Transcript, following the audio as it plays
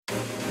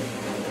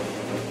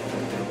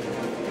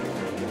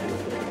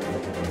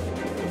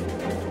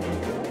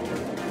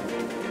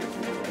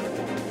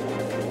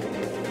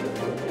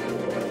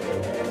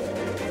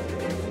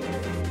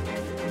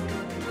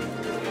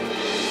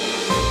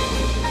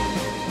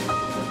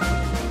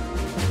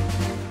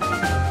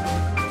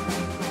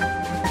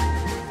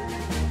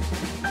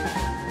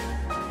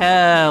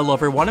Hello,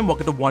 everyone, and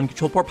welcome to One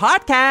Control Port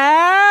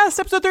Podcast,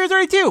 episode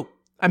 332.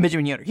 I'm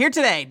Benjamin Yoder, here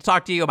today to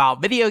talk to you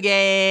about video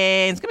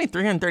games. It's going to be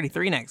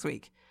 333 next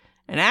week.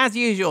 And as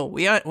usual,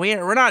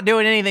 we're not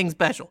doing anything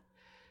special.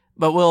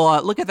 But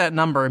we'll look at that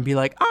number and be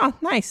like,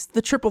 nice,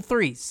 the triple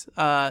threes.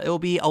 It'll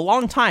be a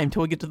long time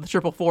till we get to the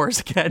triple fours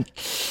again.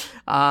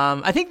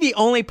 I think the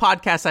only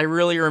podcast I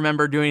really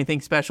remember doing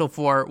anything special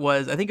for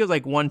was, I think it was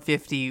like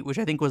 150, which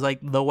I think was like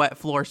the wet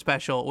floor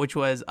special, which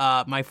was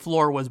my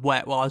floor was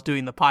wet while I was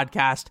doing the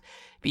podcast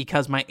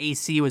because my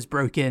AC was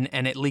broken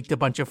and it leaked a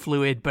bunch of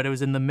fluid, but it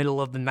was in the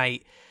middle of the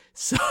night.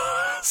 So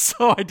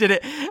I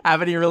didn't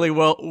have any really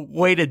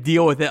way to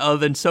deal with it other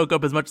than soak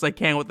up as much as I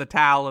can with the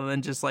towel and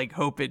then just like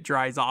hope it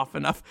dries off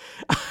enough.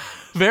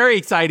 Very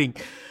exciting.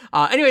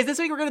 Anyways, this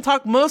week we're going to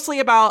talk mostly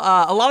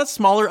about a lot of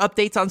smaller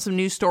updates on some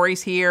news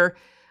stories here.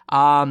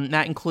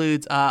 That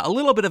includes a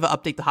little bit of an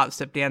update to Hop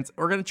Step Dance.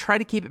 We're going to try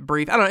to keep it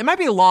brief. I don't know, it might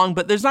be long,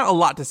 but there's not a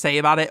lot to say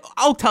about it.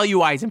 I'll tell you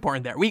why it's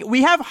important there.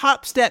 We have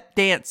Hop Step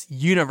Dance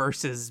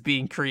universes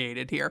being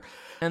created here.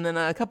 And then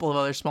a couple of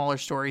other smaller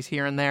stories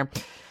here and there.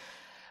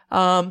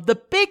 The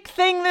big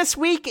thing this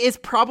week is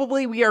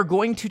probably we are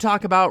going to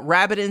talk about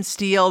Rabbit and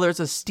Steel.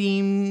 There's a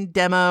Steam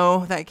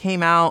demo that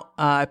came out.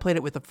 I played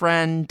it with a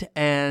friend,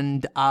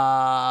 and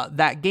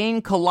that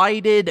game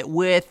collided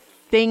with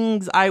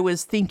things I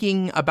was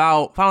thinking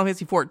about Final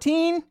Fantasy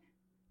XIV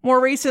more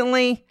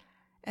recently.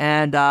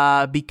 And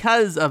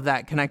because of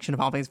that connection to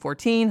Final Fantasy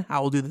XIV, I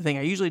will do the thing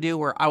I usually do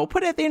where I will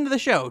put it at the end of the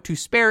show to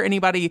spare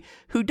anybody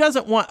who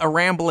doesn't want a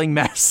rambling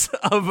mess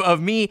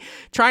of me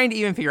trying to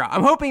even figure out.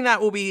 I'm hoping that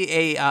will be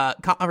a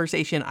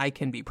conversation I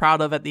can be proud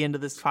of at the end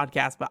of this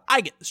podcast, but I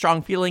get the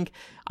strong feeling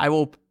I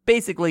will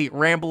basically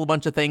ramble a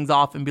bunch of things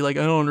off and be like,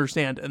 I don't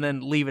understand, and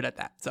then leave it at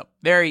that. So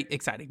very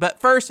exciting.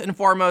 But first and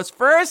foremost,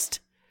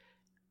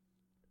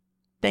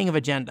 thing of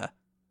agenda.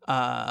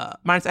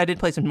 I did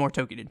play some more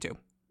Tokiden 2.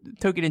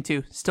 Tokiden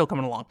 2 still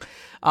coming along.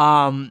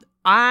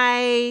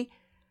 I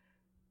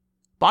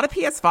bought a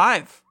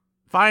PS5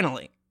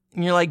 finally.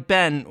 And you're like,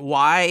 Ben,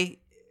 why?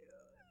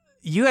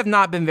 You have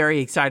not been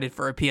very excited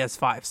for a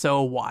PS5,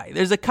 so why?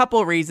 There's a couple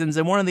of reasons,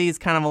 and one of these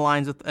kind of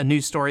aligns with a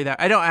news story that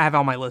I don't have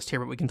on my list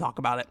here, but we can talk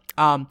about it.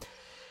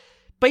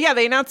 But yeah,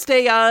 they announced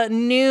a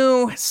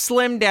new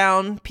slimmed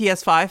down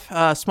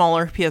PS5,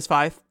 smaller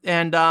PS5,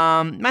 and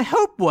my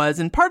hope was,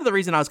 and part of the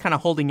reason I was kind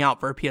of holding out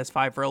for a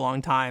PS5 for a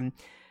long time,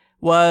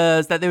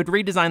 was that they would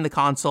redesign the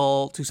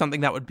console to something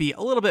that would be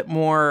a little bit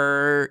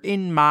more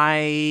in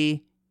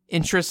my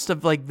interest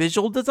of like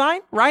visual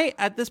design, right?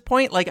 At this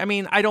point, like, I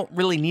mean, I don't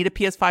really need a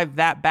PS5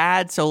 that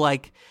bad. So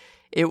like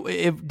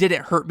it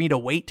didn't hurt me to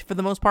wait for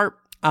the most part.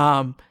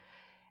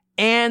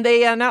 And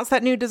they announced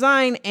that new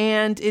design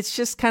and it's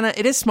just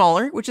it is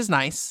smaller, which is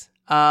nice.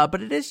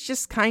 But it is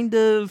just kind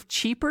of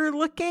cheaper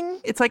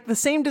looking. It's like the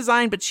same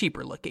design, but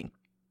cheaper looking.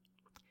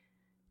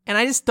 And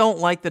I just don't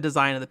like the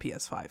design of the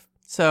PS5.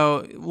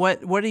 So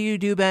what do you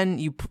do, Ben?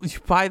 You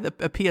buy a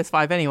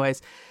PS5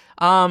 anyways.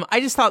 I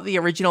just thought the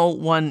original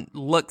one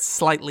looked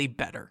slightly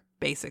better,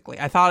 basically.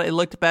 I thought it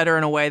looked better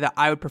in a way that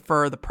I would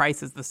prefer. The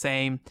price is the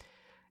same.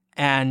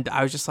 And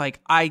I was just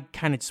like, I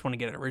kind of just want to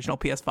get an original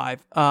PS5.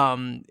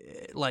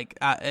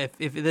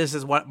 If this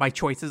is what my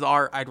choices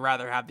are, I'd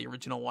rather have the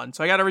original one.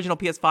 So I got original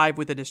PS5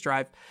 with a disc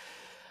drive.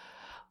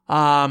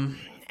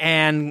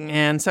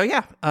 And so,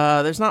 yeah,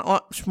 there's not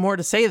much more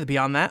to say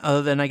beyond that,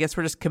 other than I guess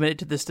we're just committed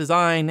to this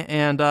design.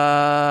 And,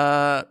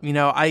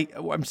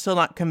 I'm still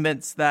not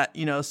convinced that,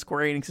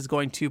 Square Enix is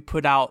going to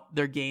put out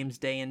their games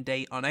day and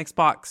date on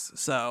Xbox.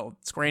 So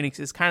Square Enix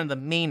is kind of the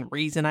main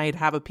reason I'd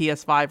have a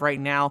PS5 right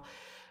now,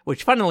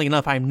 which funnily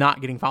enough, I'm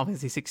not getting Final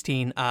Fantasy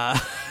 16,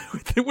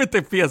 with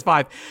the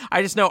PS5.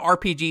 I just know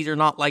RPGs are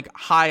not like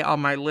high on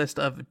my list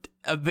of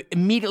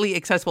immediately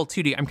accessible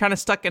 2D. I'm kind of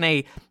stuck in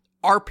a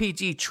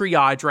RPG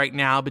triage right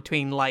now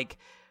between like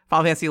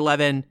Final Fantasy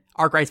 11,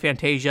 Arc Rise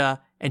Fantasia,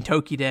 and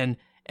Tokiden,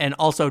 and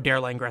also Dare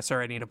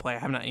Langresser I need to play. I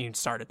have not even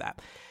started that.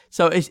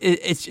 So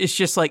it's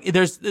just like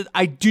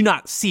I do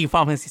not see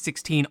Final Fantasy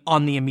 16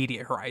 on the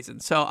immediate horizon.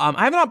 So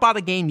I have not bought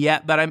a game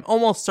yet, but I'm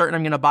almost certain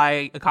I'm going to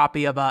buy a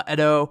copy of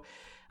Edo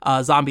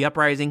Zombie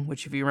Uprising,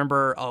 which if you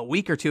remember a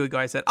week or two ago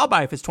I said I'll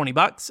buy it if it's $20,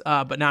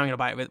 but now I'm going to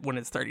buy it when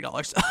it's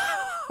 $30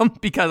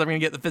 because I'm going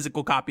to get the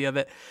physical copy of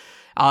it.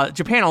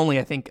 Japan only,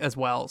 I think, as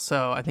well.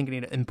 So I think I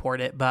need to import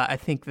it, but I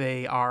think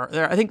there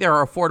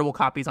are affordable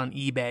copies on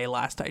eBay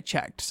last I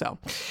checked. So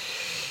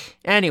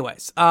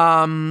anyways,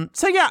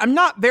 so yeah, I'm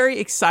not very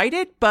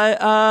excited, but,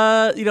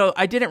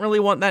 I didn't really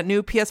want that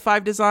new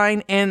PS5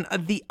 design. And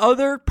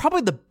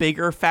probably the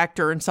bigger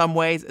factor in some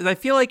ways is I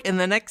feel like in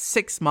the next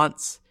 6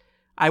 months,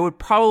 I would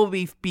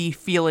probably be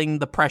feeling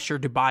the pressure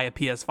to buy a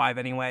PS5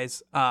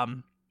 anyways. I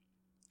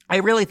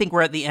really think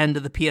we're at the end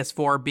of the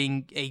PS4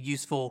 being a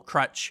useful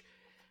crutch.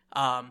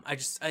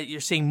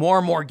 You're seeing more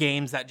and more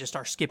games that just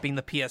are skipping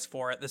the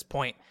PS4 at this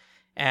point.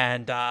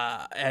 And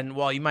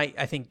while you might,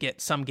 I think,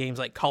 get some games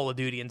like Call of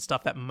Duty and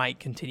stuff that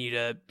might continue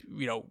to,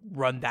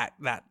 run that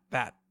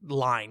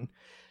line,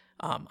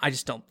 I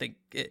just don't think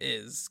it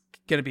is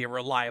going to be a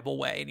reliable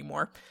way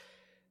anymore.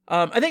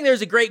 I think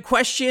there's a great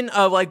question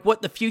of like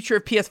what the future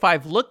of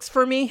PS5 looks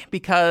for me,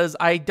 because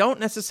I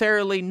don't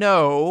necessarily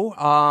know,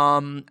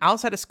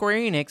 outside of Square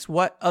Enix,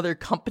 what other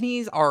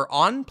companies are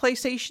on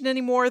PlayStation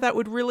anymore that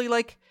would really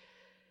like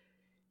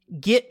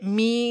get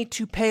me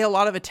to pay a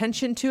lot of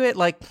attention to it.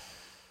 Like,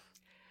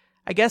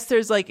 I guess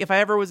there's like, if I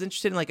ever was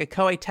interested in like a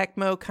Koei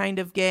Tecmo kind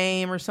of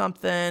game or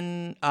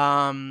something,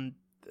 I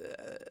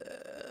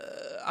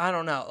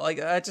don't know.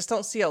 Like, I just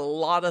don't see a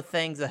lot of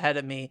things ahead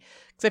of me,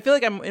 because I feel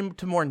like I'm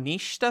into more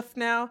niche stuff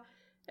now.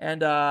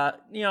 And,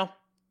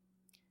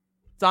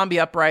 Zombie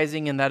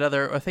Uprising and that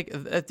other, I think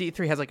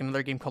D3 has like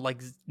another game called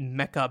like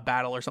Mecha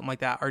Battle or something like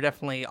that, are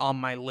definitely on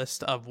my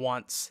list of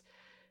wants.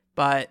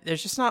 But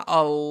there's just not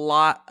a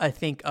lot, I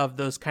think, of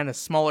those kind of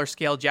smaller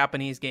scale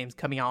Japanese games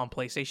coming out on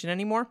PlayStation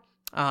anymore.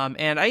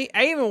 And I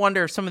even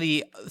wonder if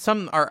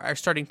some are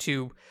starting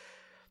to,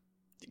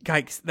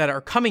 guys that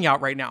are coming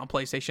out right now on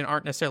PlayStation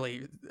aren't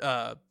necessarily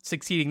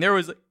succeeding. There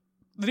was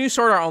the new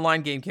Sword Art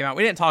Online game came out.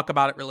 We didn't talk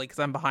about it really because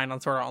I'm behind on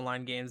Sword Art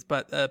Online games,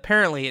 but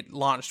apparently it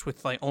launched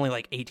with like only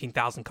like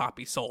 18,000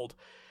 copies sold,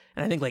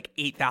 and I think like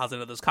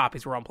 8,000 of those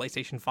copies were on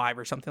PlayStation 5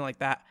 or something like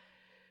that.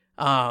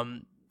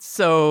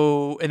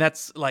 So, and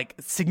that's like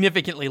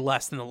significantly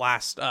less than the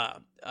last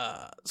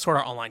Sword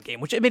Art Online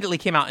game, which admittedly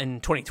came out in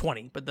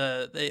 2020, but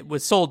it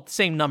was sold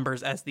same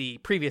numbers as the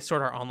previous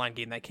Sword Art Online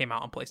game that came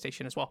out on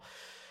PlayStation as well.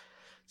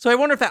 So I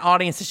wonder if that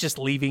audience is just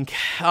leaving.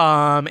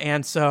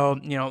 And so,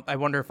 I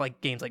wonder if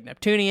like games like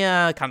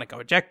Neptunia, kind of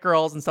go Jet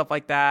Girls and stuff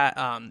like that,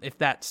 if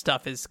that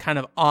stuff is kind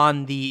of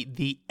on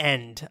the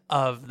end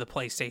of the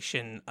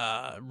PlayStation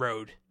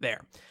road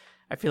there.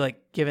 I feel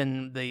like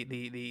given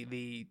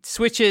the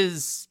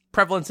Switch's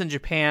prevalence in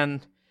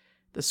Japan,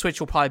 the Switch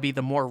will probably be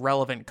the more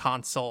relevant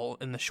console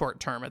in the short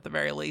term at the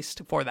very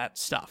least for that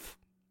stuff.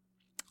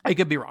 I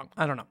could be wrong.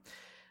 I don't know.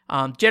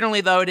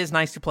 Generally, though, it is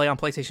nice to play on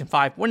PlayStation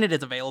 5 when it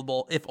is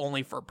available, if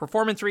only for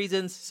performance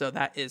reasons, so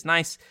that is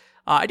nice.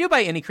 I do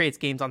buy Indie Creates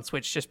games on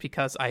Switch just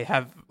because I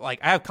have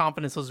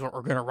confidence those are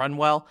going to run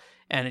well,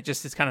 and it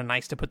just is kind of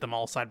nice to put them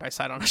all side by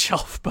side on a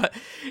shelf, but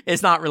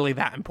it's not really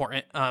that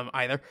important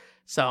either.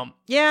 So,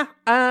 yeah,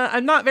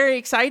 I'm not very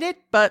excited,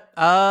 but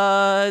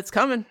it's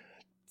coming.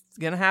 It's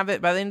going to have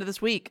it by the end of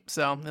this week,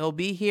 so it'll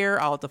be here.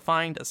 I'll have to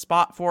find a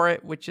spot for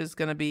it, which is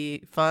going to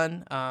be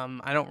fun.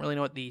 I don't really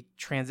know what the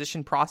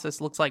transition process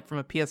looks like from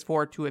a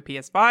PS4 to a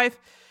PS5.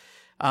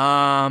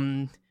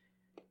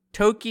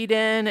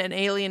 Tokiden and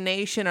Alien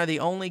Nation are the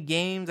only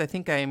games I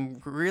think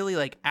I'm really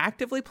like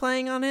actively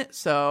playing on it,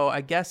 so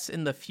I guess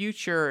in the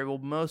future it will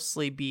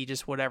mostly be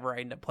just whatever I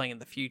end up playing in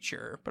the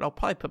future, but I'll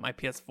probably put my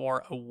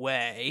PS4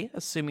 away,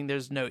 assuming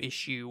there's no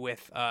issue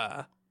with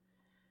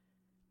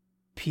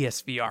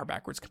PSVR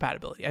backwards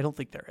compatibility. I don't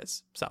think there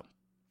is. So,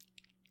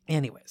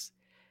 anyways,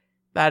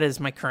 that is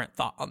my current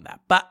thought on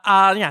that. But,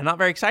 yeah, not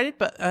very excited,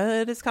 but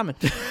it is coming.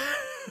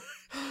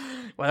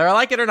 Whether I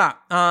like it or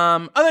not.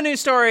 Other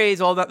news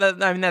stories, well,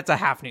 that's a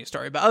half news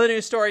story, but other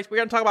news stories, we're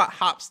going to talk about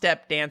Hop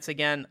Step Dance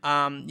again.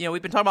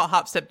 We've been talking about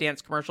Hop Step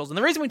Dance commercials, and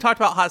the reason we talked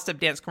about Hop Step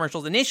Dance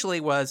commercials initially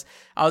was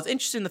I was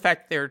interested in the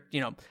fact that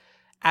they're,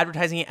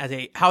 advertising it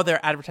as how they're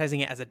advertising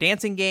it as a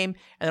dancing game,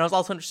 and I was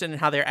also interested in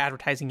how they're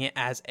advertising it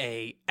as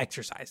a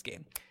exercise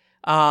game.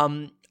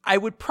 I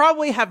would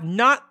probably have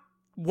not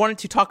wanted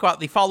to talk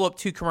about the follow-up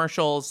to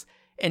commercials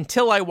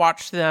until I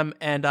watched them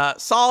and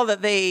saw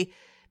that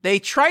they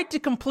tried to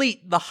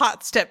complete the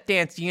Hot Step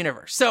Dance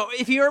universe. So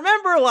if you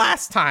remember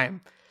last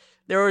time,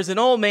 there was an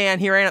old man,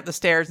 he ran up the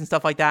stairs and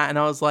stuff like that, and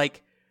I was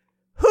like,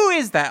 who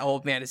is that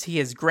old man? Is he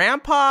his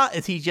grandpa?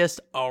 Is he just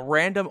a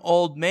random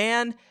old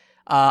man?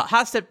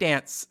 Hot Step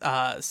Dance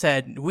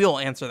said, we'll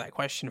answer that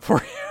question for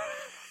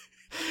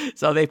you.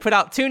 So they put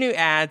out 2 new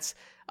ads.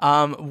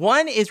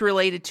 One is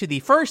related to the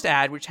first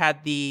ad, which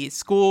had the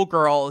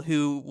schoolgirl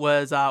who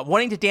was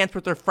wanting to dance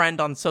with her friends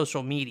on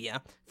social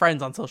media,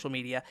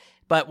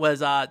 but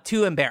was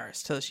too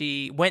embarrassed. So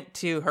she went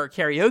to her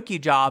karaoke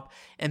job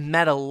and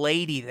met a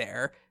lady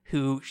there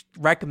who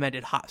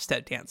recommended Hot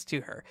Step Dance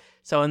to her.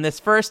 So in this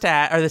first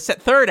ad, or the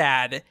third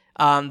ad,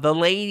 the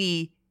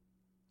lady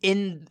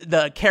in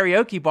the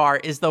karaoke bar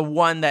is the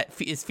one that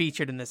is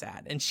featured in this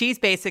ad. And she's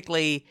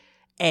basically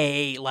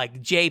a like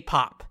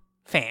J-pop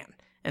fan.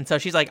 And so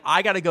she's like,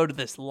 I got to go to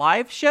this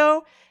live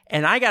show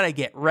and I got to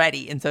get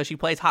ready. And so she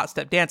plays Hot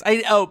Step Dance.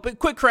 But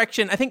quick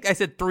correction. I think I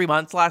said 3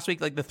 months last week,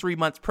 like the 3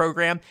 months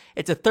program.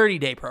 It's a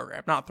 30-day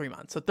program, not 3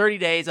 months. So 30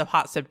 days of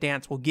Hot Step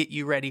Dance will get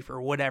you ready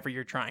for whatever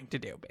you're trying to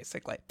do,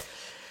 basically.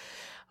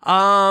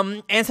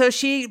 And so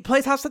she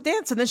plays Hot Step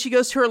Dance and then she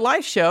goes to her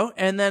live show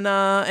and then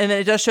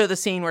it does show the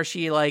scene where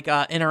she like,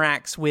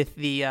 interacts with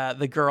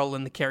the girl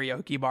in the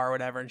karaoke bar or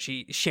whatever. And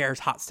she shares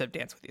Hot Step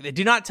Dance with you. They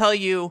do not tell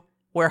you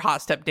where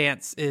Hot Step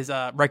Dance is,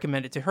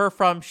 recommended to her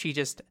from. She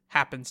just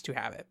happens to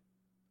have it.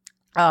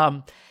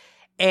 And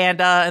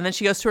then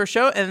she goes to her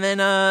show and then,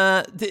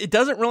 it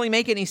doesn't really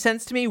make any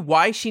sense to me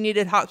why she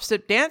needed Hot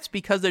Step Dance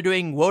because they're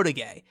doing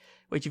Wotage.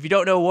 Which, if you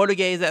don't know, Wotage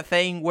is that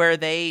thing where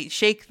they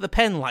shake the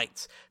pen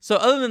lights. So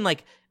other than,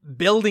 like,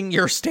 building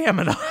your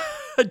stamina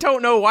I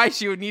don't know why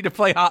she would need to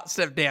play Hot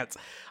Step Dance.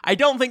 I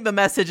don't think the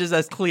message is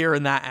as clear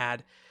in that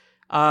ad.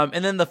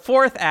 And then the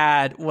fourth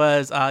ad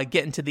was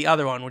getting to the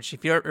other one, which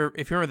if you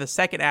remember, the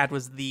second ad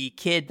was the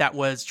kid that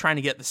was trying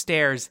to get the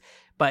stairs,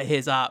 but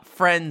his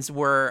friends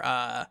were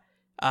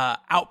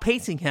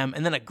outpacing him,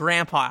 and then a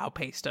grandpa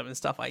outpaced him and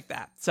stuff like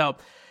that. So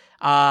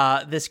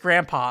this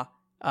grandpa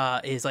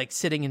is like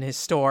sitting in his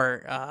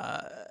store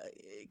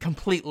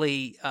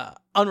completely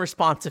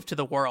unresponsive to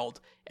the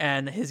world,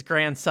 and his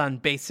grandson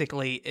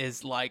basically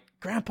is like,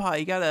 "Grandpa,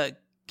 you gotta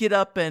get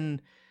up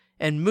and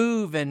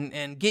move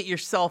and get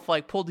yourself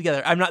like pulled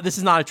together." This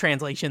is not a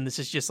translation. This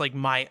is just like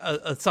my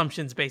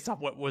assumptions based off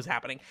what was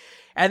happening.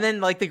 And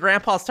then like the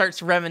grandpa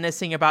starts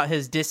reminiscing about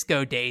his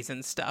disco days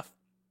and stuff.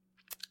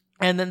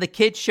 And then the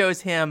kid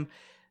shows him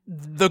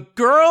the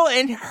girl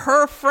and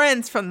her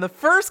friends from the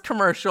first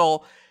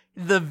commercial,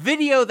 the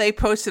video they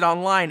posted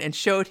online, and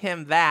showed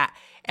him that.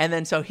 And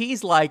then so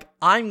he's like,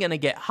 "I'm going to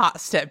get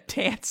Hot Step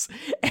Dance."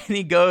 And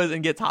he goes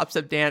and gets Hot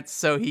Step Dance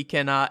so he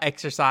can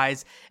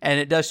exercise. And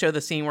it does show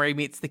the scene where he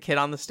meets the kid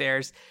on the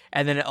stairs.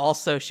 And then it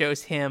also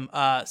shows him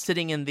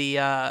sitting in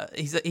the,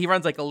 he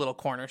runs like a little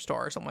corner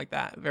store or something like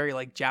that. Very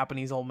like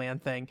Japanese old man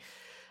thing.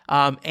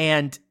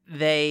 And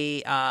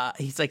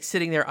he's like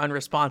sitting there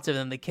unresponsive,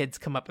 and the kids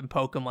come up and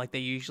poke him like they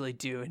usually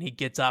do. And he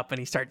gets up and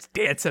he starts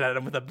dancing at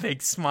him with a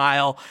big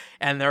smile,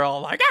 and they're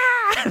all like,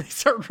 "Ah!" And they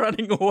start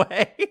running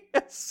away.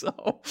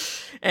 So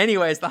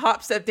anyways, the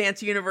Hop Step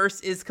Dance universe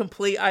is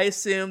complete. I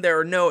assume there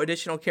are no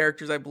additional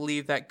characters, I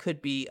believe, that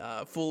could be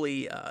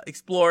fully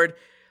explored.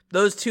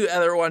 Those two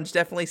other ones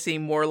definitely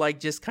seem more like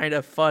just kind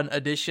of fun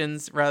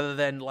additions rather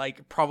than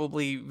like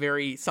probably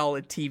very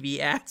solid TV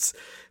ads.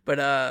 But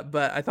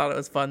I thought it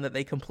was fun that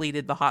they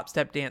completed the Hop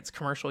Step Dance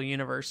commercial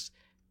universe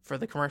for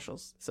the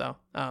commercials. So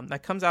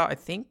that comes out, I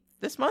think,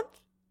 this month.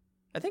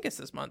 I think it's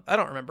this month. I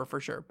don't remember for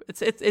sure.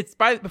 It's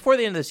before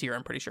the end of this year,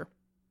 I'm pretty sure.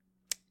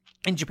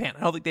 In Japan.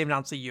 I don't think they've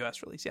announced the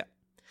US release yet.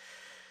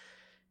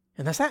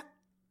 And that's that.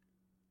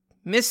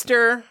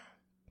 Mr.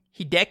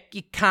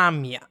 Hideki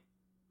Kamiya.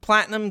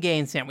 Platinum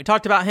Games fan. We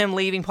talked about him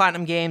leaving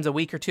Platinum Games a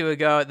week or two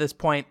ago at this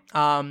point.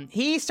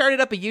 He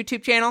started up a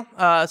YouTube channel,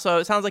 so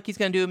it sounds like he's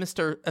going to do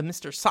a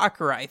Mr.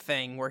 Sakurai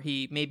thing where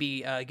he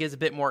maybe gives a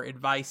bit more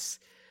advice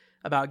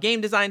about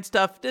game design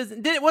stuff.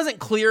 It wasn't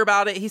clear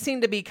about it. He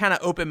seemed to be kind of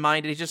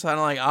open-minded. He's just kind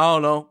of like, "I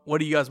don't know. What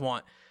do you guys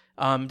want?"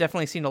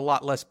 Definitely seemed a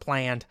lot less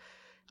planned.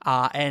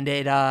 And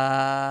it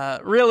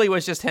really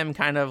was just him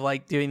kind of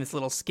like doing this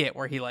little skit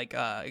where he like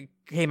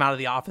came out of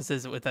the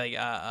offices with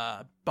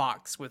a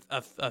box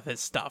of his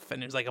stuff,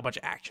 and it was like a bunch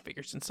of action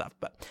figures and stuff.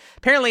 But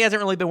apparently he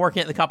hasn't really been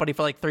working at the company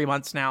for like 3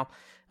 months now.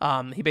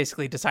 He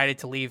basically decided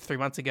to leave 3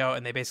 months ago,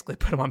 and they basically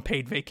put him on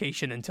paid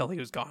vacation until he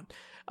was gone.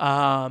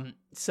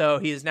 So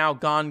he is now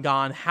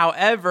gone.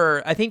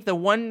 However, I think the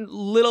one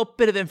little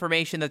bit of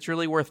information that's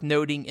really worth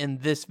noting in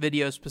this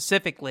video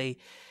specifically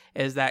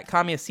is that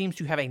Kamiya seems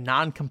to have a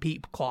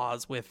non-compete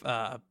clause with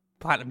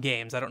Platinum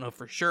Games. I don't know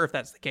for sure if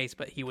that's the case,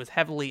 but he was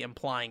heavily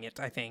implying it,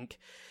 I think.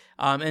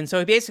 And so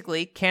he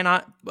basically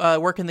cannot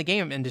work in the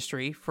game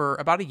industry for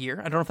about a year.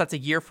 I don't know if that's a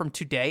year from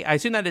today. I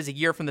assume that is a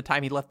year from the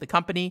time he left the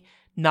company,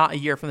 not a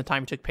year from the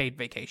time he took paid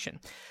vacation.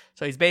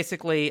 So he's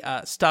basically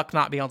stuck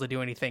not being able to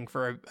do anything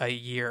for a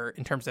year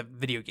in terms of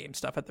video game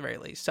stuff at the very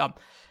least. So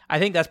I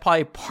think that's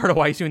probably part of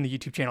why he's doing the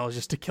YouTube channel, is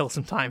just to kill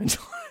some time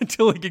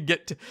until he could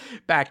get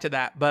back to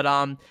that. But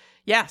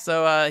yeah,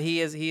 so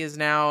he is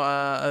now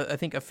I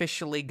think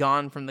officially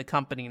gone from the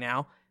company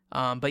now.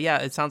 But yeah,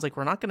 it sounds like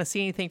we're not going to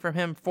see anything from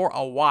him for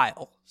a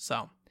while.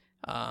 So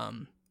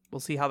we'll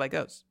see how that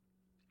goes.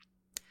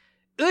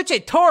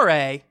 Uche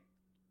Torre.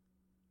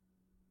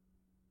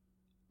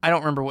 I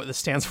don't remember what this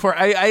stands for.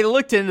 I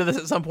looked into this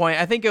at some point.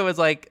 I think it was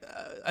like,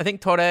 I think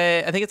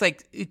it's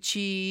like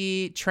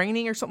Uchi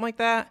Training or something like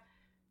that.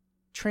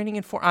 Training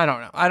in I don't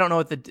know. I don't know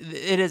what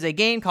it is a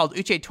game called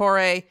Uche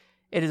Torre.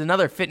 It is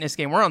another fitness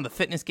game. We're on the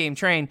fitness game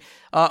train.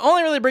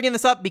 Only really bringing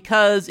this up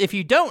because if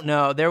you don't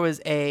know, there was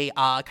a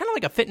kind of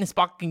like a fitness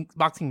boxing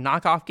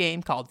knockoff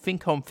game called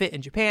Think Home Fit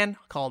in Japan,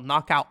 called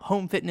Knockout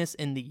Home Fitness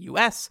in the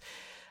US.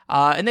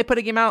 And they put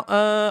a game out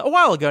a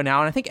while ago now,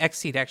 and I think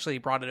Xseed actually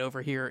brought it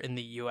over here in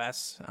the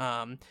US.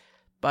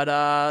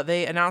 But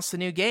they announced a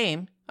new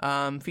game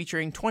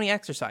featuring 20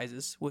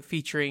 exercises,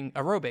 featuring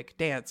aerobic,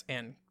 dance,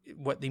 and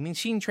what the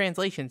machine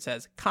translation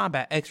says,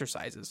 combat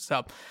exercises. So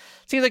it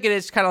seems like it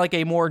is kind of like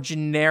a more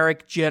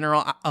generic,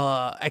 general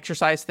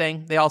exercise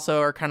thing. They also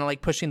are kind of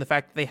like pushing the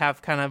fact that they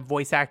have kind of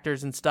voice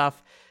actors and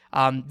stuff.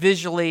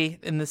 Visually,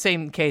 in the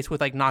same case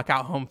with like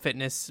Knockout Home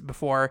Fitness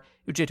before,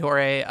 Uche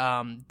Torre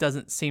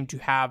doesn't seem to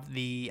have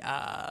the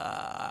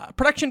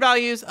production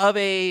values of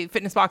a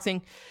fitness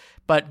boxing.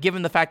 But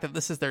given the fact that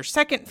this is their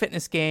second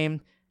fitness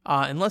game,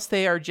 unless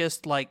they are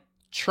just like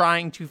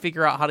trying to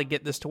figure out how to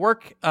get this to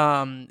work,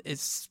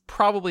 it's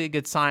probably a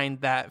good sign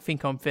that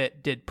Think Home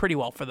Fit did pretty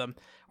well for them,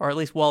 or at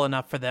least well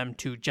enough for them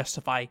to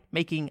justify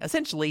making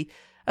essentially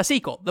a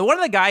sequel. One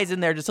of the guys in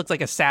there just looks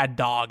like a sad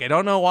dog. I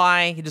don't know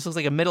why. He just looks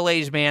like a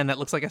middle-aged man that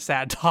looks like a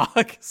sad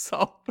dog.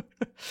 So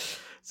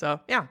So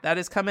yeah, that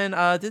is coming.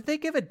 Did they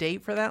give a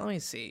date for that? Let me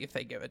see if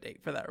they give a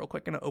date for that real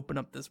quick. I'm going to open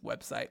up this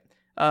website.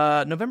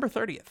 November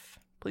 30th.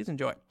 Please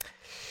enjoy.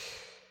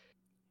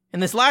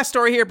 And this last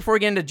story here before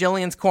we get into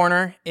Jillian's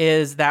Corner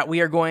is that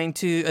we are going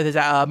to,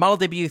 Model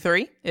Debut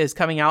 3 is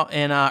coming out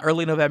in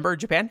early November,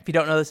 Japan. If you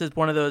don't know, this is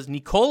one of those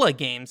Nicola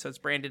games. So it's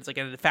branded, it's like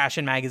a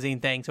fashion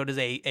magazine thing. So it is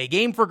a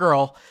game for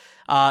girl,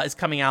 is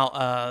coming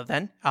out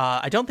then.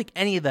 I don't think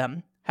any of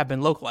them have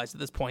been localized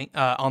at this point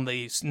on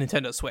the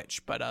Nintendo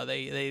Switch, but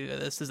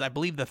this is, I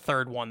believe, the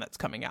third one that's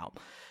coming out.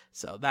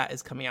 So that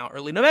is coming out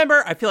early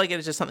November. I feel like it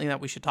is just something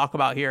that we should talk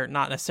about here.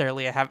 Not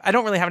necessarily, I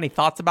don't really have any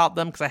thoughts about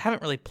them because I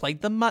haven't really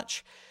played them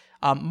much.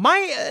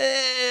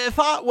 My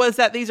thought was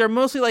that these are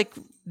mostly like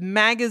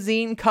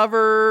magazine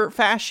cover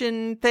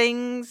fashion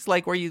things,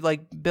 like where you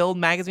like build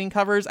magazine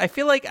covers. I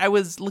feel like I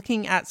was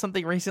looking at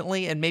something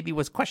recently and maybe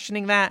was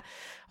questioning that. I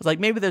was like,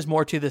 maybe there's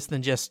more to this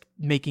than just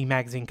making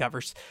magazine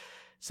covers.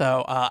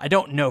 So I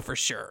don't know for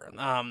sure.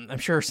 I'm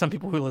sure some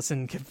people who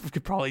listen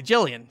could probably,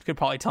 Jillian could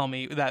probably tell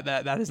me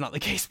that is not the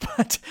case,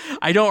 but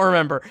I don't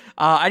remember.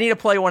 I need to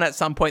play one at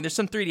some point. There's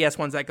some 3DS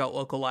ones that got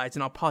localized,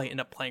 and I'll probably end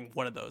up playing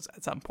one of those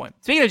at some point.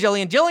 Speaking of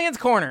Jillian, Jillian's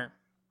Corner.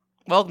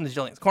 Welcome to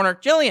Jillian's Corner.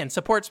 Jillian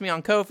supports me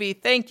on Ko-fi.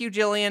 Thank you,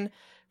 Jillian,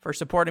 for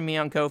supporting me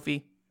on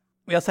Ko-fi.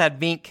 We also had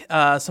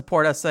Vink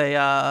support us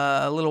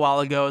a little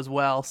while ago as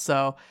well.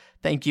 So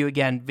thank you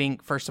again,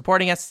 Vink, for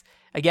supporting us.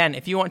 Again,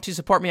 if you want to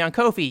support me on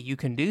Ko-fi, you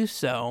can do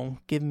so.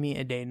 Give me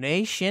a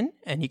donation,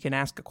 and you can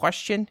ask a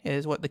question,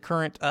 is what the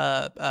current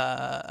lineup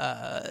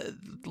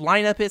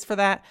is for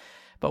that.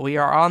 But we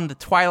are on the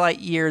twilight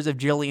years of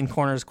Jillian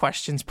Corner's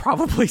questions,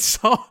 probably.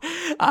 So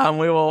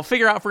we will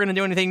figure out if we're going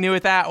to do anything new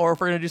with that or if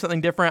we're going to do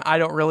something different. I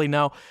don't really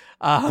know.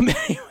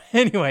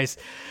 Anyways,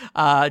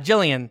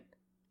 Jillian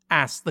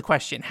asks the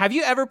question, have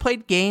you ever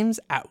played games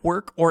at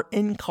work or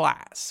in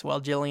class?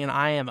 Well, Jillian,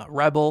 I am a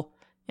rebel,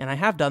 and I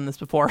have done this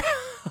before.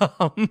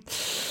 Probably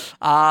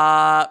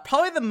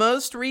the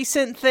most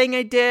recent thing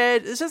I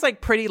did, this is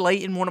like pretty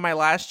late in one of my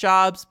last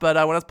jobs, but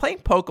when I was playing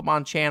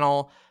Pokemon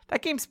Channel,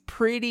 that game's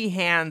pretty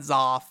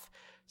hands-off.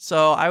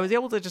 So I was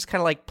able to just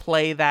kind of like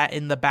play that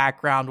in the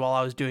background while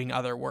I was doing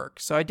other work.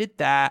 So I did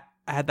that.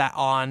 I had that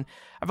on.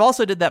 I've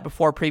also did that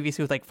before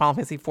previously with like Final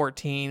Fantasy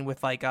 14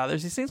 with like,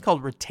 there's these things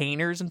called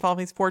retainers in Final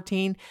Fantasy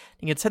 14.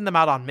 You can send them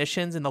out on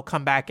missions and they'll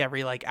come back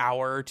every like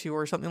hour or two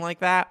or something like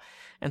that.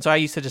 And so I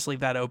used to just leave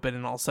that open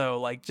and also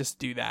like just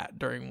do that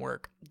during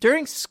work.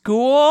 During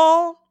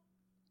school,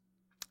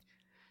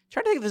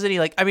 trying to think if there's any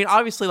like, I mean,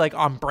 obviously like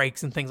on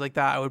breaks and things like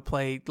that, I would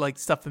play like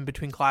stuff in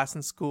between class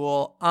and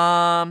school.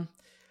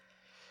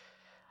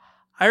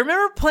 I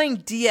remember playing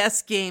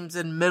DS games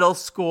in middle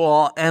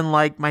school and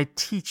like my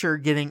teacher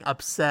getting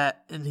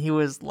upset, and he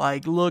was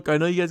like, look, I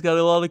know you guys got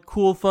a lot of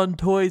cool fun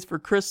toys for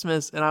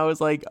Christmas, and I was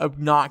like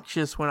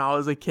obnoxious when I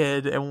was a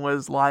kid and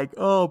was like,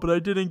 oh, but I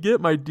didn't get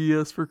my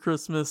DS for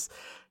Christmas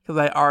because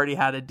I already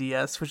had a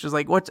DS, which is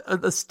like what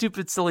a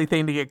stupid silly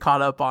thing to get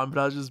caught up on, but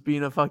I was just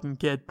being a fucking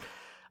kid.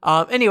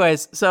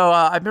 Anyways, so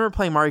I remember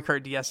playing Mario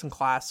Kart DS in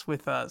class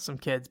with some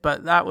kids,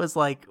 but that was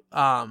like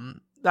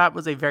that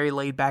was a very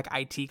laid back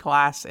IT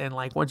class, and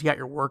like once you got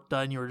your work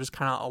done, you were just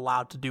kind of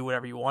allowed to do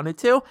whatever you wanted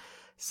to.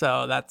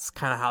 So that's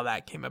kind of how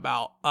that came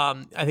about.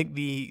 I think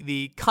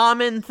the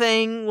common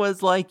thing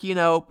was like, you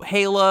know,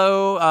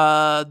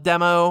 Halo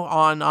demo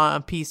on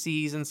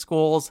PCs in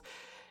schools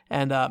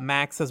and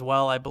Macs as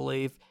well, I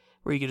believe,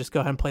 where you could just go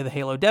ahead and play the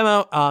Halo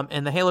demo.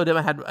 And the Halo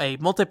demo had a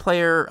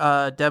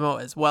multiplayer demo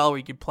as well, where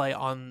you could play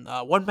on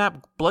one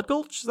map, Blood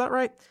Gulch, is that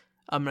right?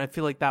 And I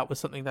feel like that was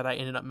something that I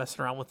ended up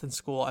messing around with in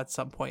school at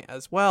some point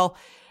as well.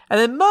 And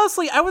then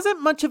mostly, I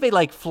wasn't much of a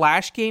like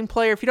flash game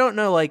player. If you don't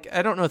know, like,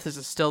 I don't know if this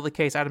is still the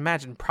case. I'd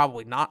imagine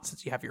probably not,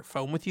 since you have your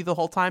phone with you the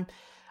whole time.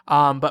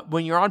 But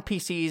when you're on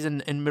PCs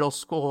in middle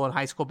school and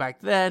high school back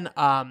then,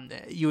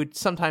 you would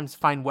sometimes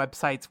find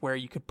websites where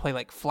you could play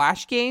like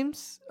flash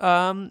games,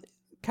 kind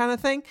of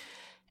thing.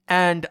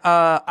 And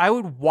I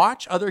would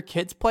watch other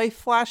kids play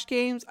flash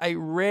games. I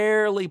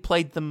rarely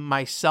played them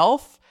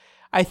myself.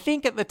 I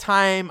think at the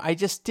time, I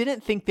just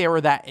didn't think they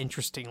were that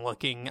interesting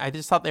looking. I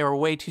just thought they were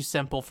way too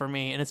simple for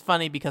me. And it's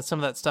funny because some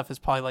of that stuff is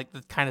probably like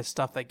the kind of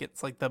stuff that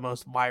gets like the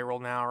most viral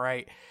now,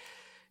 right?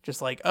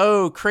 Just like,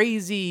 oh,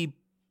 crazy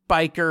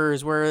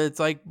bikers where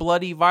it's like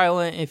bloody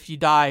violent if you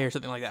die or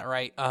something like that,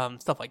 right?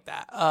 Stuff like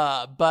that.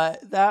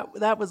 But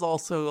that was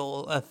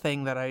also a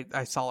thing that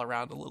I saw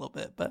around a little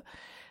bit, but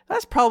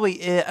that's probably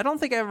it. I don't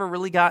think I ever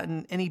really got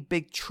in any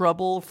big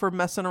trouble for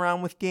messing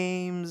around with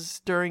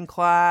games during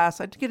class.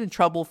 I'd get in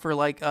trouble for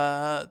like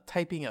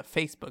typing a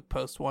Facebook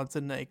post once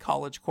in a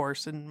college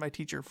course, and my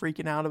teacher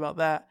freaking out about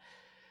that.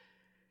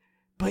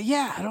 But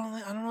yeah, I don't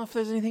know if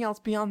there's anything else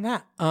beyond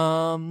that.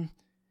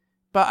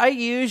 But I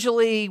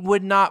usually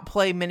would not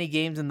play many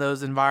games in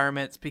those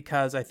environments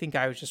because I think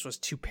I was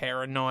too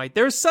paranoid.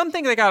 There's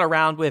something I got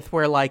around with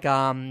where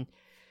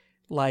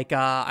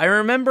I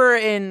remember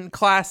in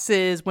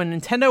classes when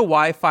Nintendo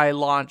Wi-Fi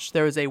launched,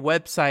 there was a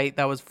website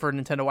that was for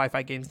Nintendo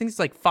Wi-Fi games. I think it's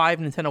like 5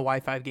 Nintendo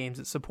Wi-Fi games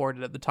it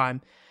supported at the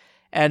time.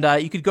 And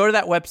you could go to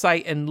that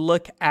website and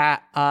look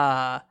at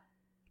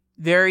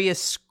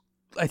various,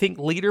 I think,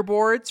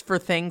 leaderboards for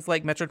things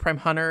like Metroid Prime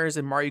Hunters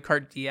and Mario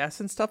Kart DS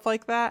and stuff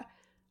like that.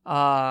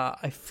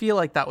 I feel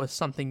like that was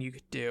something you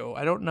could do.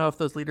 I don't know if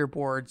those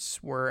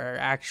leaderboards were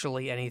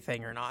actually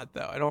anything or not,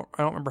 though. I don't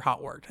remember how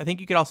it worked. I think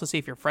you could also see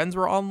if your friends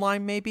were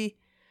online, maybe.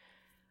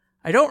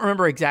 I don't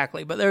remember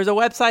exactly, but there's a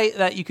website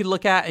that you could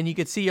look at and you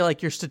could see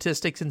like your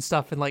statistics and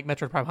stuff in like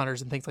Metroid Prime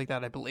Hunters and things like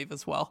that, I believe,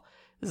 as well.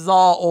 This is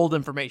all old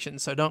information,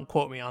 so don't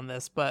quote me on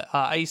this, but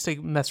I used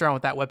to mess around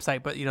with that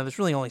website, but there's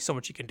really only so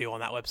much you can do on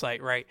that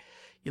website, right?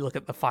 You look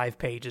at the 5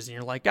 pages and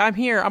you're like, I'm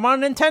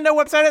on a Nintendo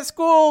website at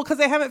school because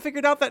they haven't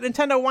figured out that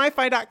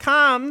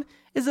NintendoWiFi.com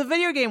is a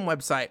video game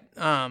website.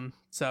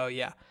 So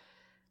yeah.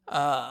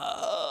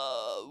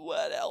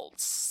 What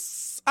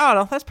else? I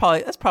don't know.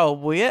 That's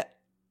probably it.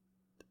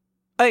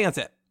 I think that's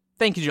it.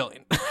 Thank you,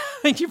 Jillian.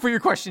 Thank you for your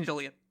question,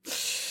 Jillian.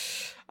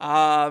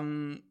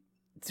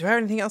 Do I have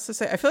anything else to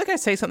say? I feel like I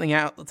say something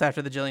else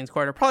after the Jillian's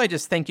Corner. Probably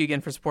just thank you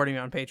again for supporting me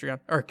on Patreon.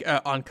 Or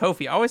on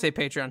Ko-fi. I always say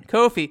Patreon.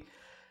 Ko-fi.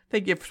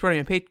 Thank you for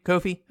supporting me on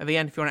Ko-fi. At the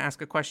end, if you want to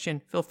ask a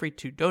question, feel free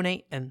to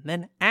donate and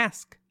then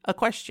ask a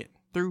question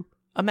through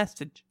a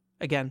message.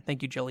 Again,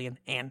 thank you, Jillian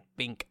and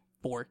Bink,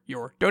 for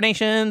your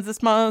donations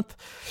this month.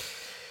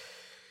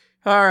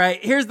 All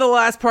right, here's the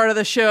last part of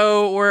the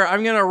show where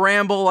I'm going to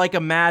ramble like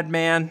a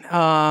madman.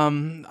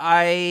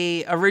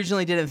 I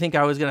originally didn't think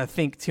I was going to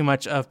think too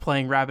much of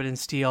playing Rabbit and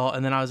Steel,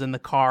 and then I was in the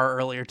car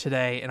earlier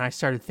today, and I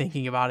started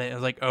thinking about it, and I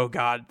was like, oh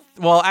god.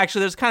 Well, actually,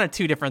 there's kind of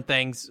 2 different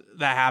things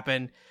that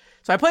happened.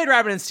 So I played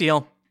Rabbit and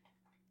Steel.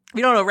 If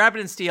you don't know,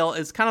 Rabbit and Steel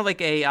is kind of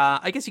like a,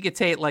 I guess you could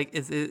say it like,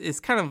 is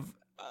kind of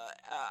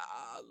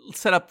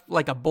set up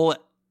like a bullet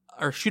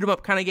or shoot 'em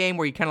up kind of game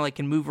where you kind of like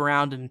can move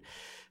around in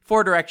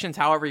 4 directions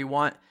however you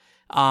want.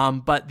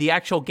 But the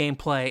actual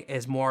gameplay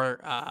is more,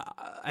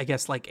 I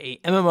guess, like a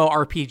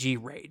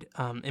MMORPG raid.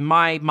 In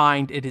my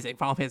mind, it is a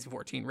Final Fantasy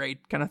XIV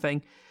raid kind of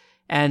thing.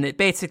 And it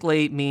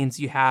basically means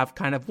you have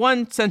kind of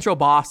one central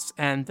boss,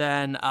 and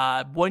then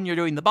when you're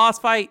doing the boss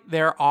fight,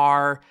 there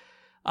are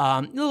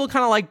little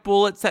kind of like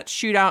bullets that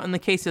shoot out in the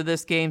case of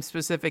this game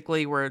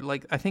specifically, where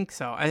like, I think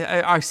so.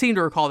 I seem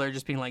to recall there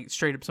just being like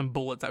straight up some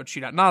bullets that would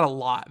shoot out. Not a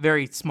lot,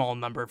 very small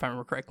number if I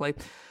remember correctly.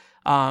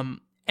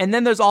 And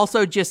then there's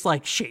also just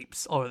like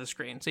shapes all over the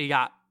screen. So you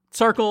got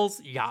circles,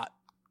 you got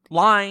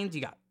lines,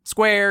 you got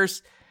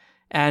squares,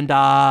 and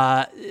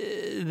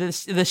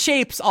the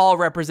shapes all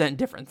represent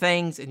different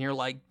things. And you're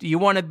like, do you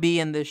want to be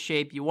in this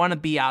shape? You want to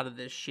be out of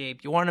this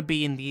shape? You want to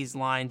be in these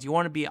lines? You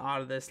want to be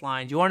out of this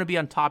line? You want to be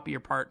on top of your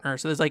partner?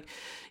 So there's like,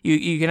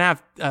 you can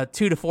have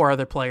 2 to 4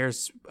 other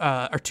players,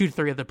 or 2 to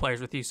 3 other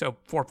players with you. So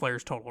 4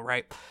 players total,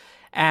 right?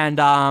 And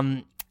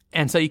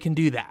so you can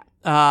do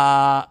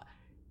that.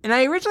 And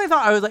I originally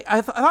thought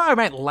I thought I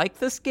might like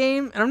this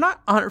game, and I'm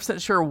not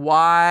 100% sure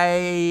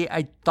why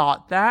I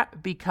thought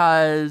that,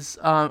 because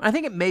I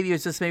think maybe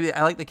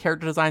I like the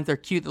character designs. They're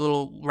cute, the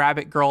little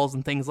rabbit girls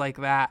and things like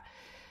that.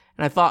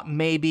 And I thought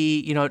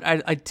maybe,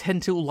 I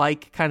tend to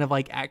like kind of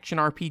like action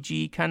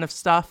RPG kind of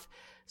stuff.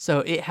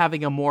 So it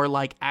having a more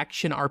like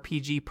action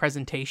RPG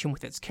presentation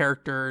with its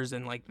characters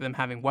and like them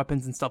having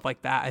weapons and stuff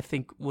like that, I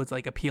think was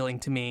like appealing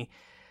to me.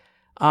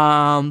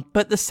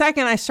 But the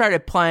second I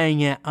started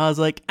playing it, I was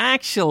like,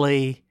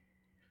 actually,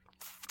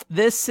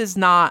 this is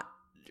not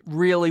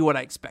really what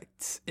I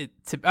expect it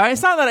to be.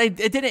 It's not that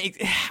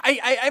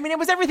I mean, it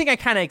was everything I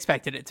kind of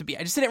expected it to be.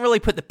 I just didn't really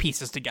put the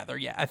pieces together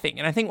yet, I think.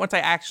 And I think once I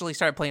actually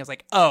started playing, I was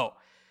like, oh,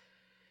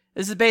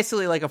 this is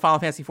basically like a Final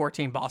Fantasy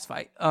XIV boss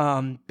fight,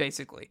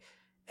 basically.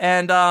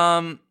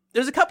 And,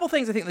 there's a couple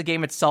things I think the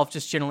game itself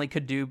just generally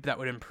could do that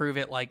would improve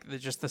it, like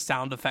just the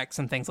sound effects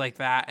and things like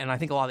that. And I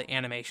think a lot of the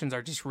animations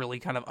are just really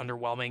kind of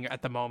underwhelming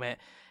at the moment.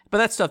 But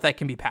that's stuff that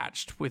can be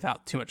patched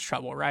without too much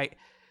trouble, right?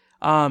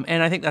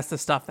 And I think that's the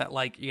stuff that,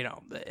 like,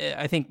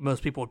 I think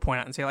most people would point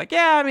out and say, like,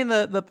 yeah, I mean,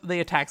 the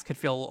attacks could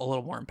feel a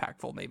little more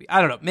impactful, maybe.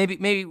 I don't know.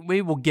 Maybe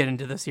we'll get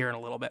into this here in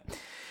a little bit.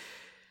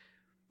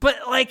 But,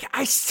 like,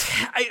 I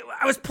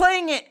was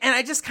playing it, and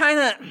I just kind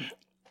of,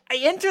 I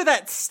enter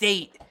that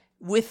state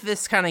with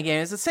this kind of game.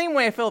 It's the same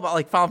way I feel about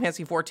like Final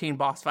Fantasy XIV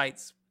boss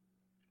fights,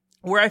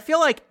 where I feel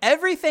like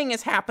everything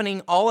is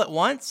happening all at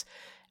once.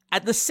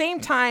 At the same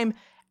time,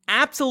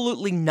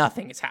 absolutely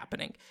nothing is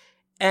happening.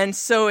 And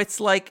so it's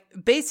like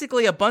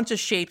basically a bunch of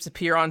shapes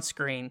appear on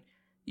screen.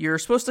 You're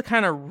supposed to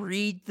kind of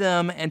read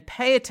them and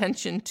pay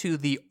attention to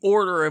the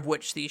order of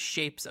which these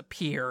shapes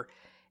appear.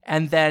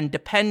 And then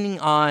depending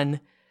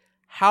on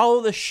how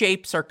the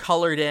shapes are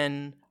colored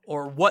in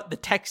or what the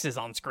text is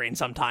on screen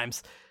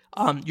sometimes,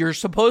 you're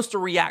supposed to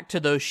react to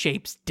those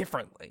shapes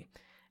differently.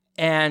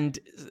 And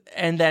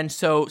then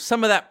so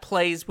some of that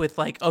plays with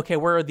like, okay,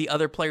 where are the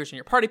other players in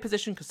your party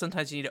position? Because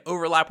sometimes you need to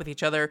overlap with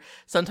each other.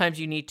 Sometimes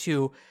you need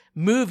to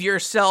move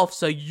yourself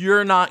so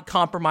you're not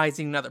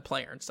compromising another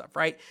player and stuff,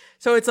 right?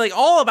 So it's like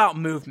all about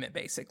movement,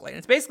 basically. And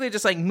it's basically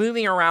just like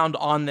moving around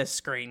on this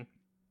screen.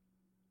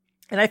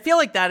 And I feel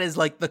like that is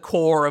like the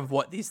core of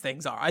what these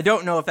things are. I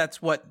don't know if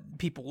that's what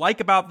people like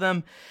about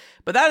them,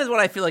 but that is what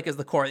I feel like is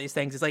the core of these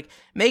things. Is like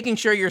making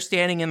sure you're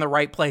standing in the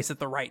right place at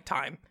the right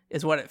time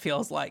is what it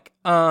feels like.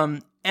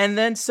 And And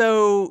then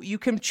so you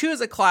can choose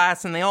a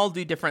class and they all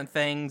do different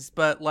things,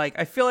 but like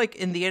I feel like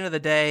in the end of the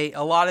day,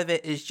 a lot of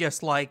it is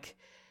just like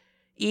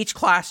each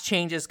class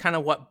changes kind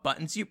of what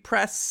buttons you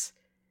press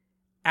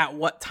at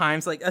what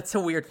times. Like that's a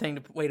weird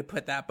way to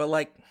put that, but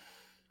like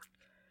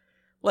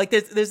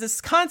there's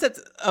this concept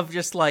of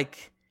just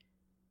like,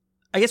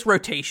 I guess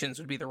rotations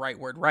would be the right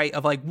word, right?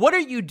 Of like, what are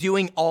you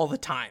doing all the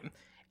time?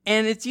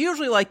 And it's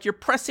usually like you're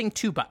pressing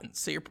two buttons.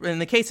 So you're, in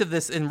the case of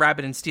this in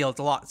Rabbit and Steel, it's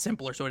a lot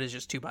simpler. So it is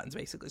just two buttons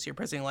basically. So you're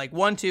pressing like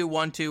 1, 2,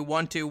 1, 2,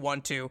 1, 2,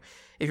 1, 2.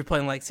 If you're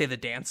playing like say the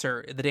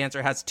Dancer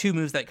has two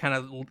moves that kind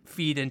of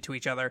feed into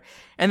each other.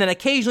 And then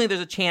occasionally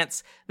there's a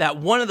chance that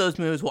one of those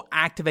moves will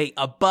activate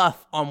a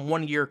buff on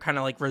one of your kind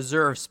of like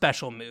reserve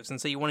special moves. And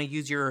so you want to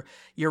use your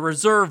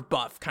reserve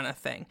buff kind of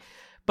thing.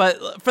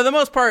 But for the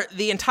most part,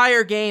 the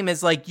entire game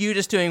is like you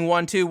just doing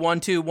 1, 2, 1,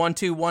 2, 1,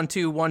 2, 1,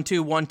 2, 1,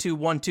 2, 1, 2,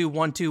 1, 2,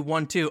 1, 2,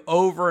 1, 2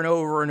 over and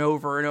over and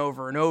over and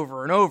over and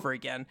over and over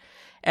again.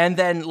 And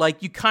then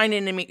like you kind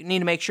of need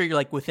to make sure you're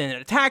like within an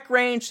attack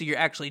range, so you're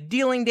actually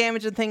dealing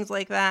damage and things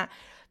like that.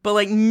 But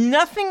like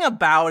nothing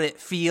about it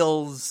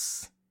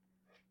feels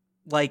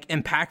like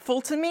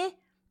impactful to me.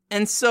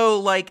 And so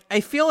like I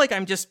feel like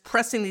I'm just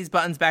pressing these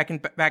buttons back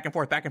and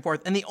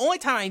forth. And the only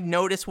time I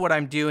notice what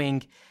I'm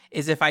doing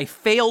is if I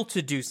fail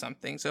to do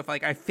something. So if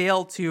like I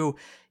fail to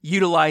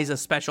utilize a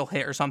special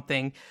hit or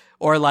something,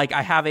 or like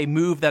I have a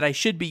move that I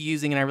should be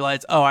using and I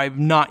realize, oh,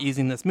 I'm not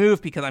using this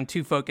move because I'm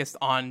too focused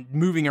on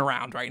moving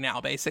around right now,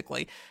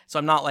 basically. So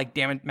I'm not like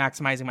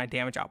maximizing my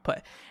damage output.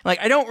 Like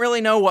I don't really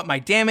know what my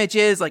damage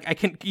is. Like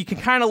you can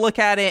kind of look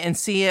at it and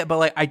see it, but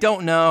like I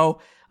don't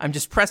know. I'm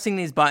just pressing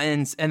these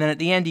buttons, and then at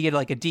the end you get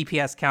like a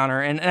DPS counter.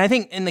 And I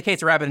think in the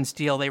case of Rabbit and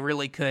Steel, they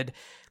really could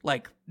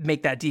like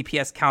make that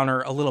DPS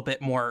counter a little bit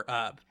more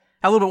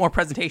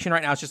presentation.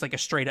 Right now it's just like a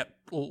straight up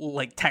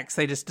like text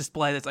they just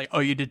display that's like, oh,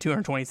 you did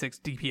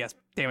 226 DPS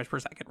damage per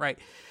second, right?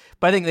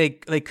 But I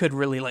think they could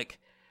really like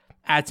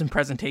add some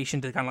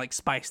presentation to kind of like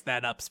spice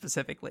that up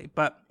specifically.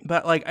 But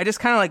like I just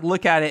kind of like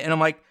look at it and I'm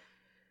like,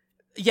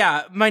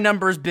 yeah, my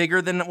number's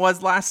bigger than it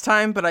was last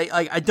time, but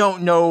I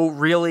don't know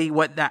really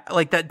what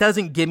that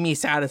doesn't give me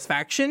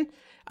satisfaction.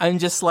 I'm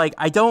just like,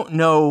 I don't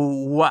know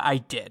what I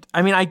did.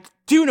 I mean, I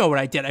do know what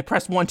I did. I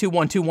pressed 1, 2,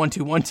 1, 2, 1,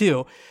 2, 1,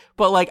 2,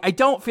 but like, I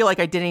don't feel like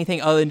I did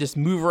anything other than just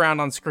move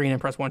around on screen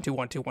and press 1, 2,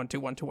 1, 2, 1, 2,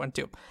 1, 2, 1,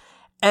 2.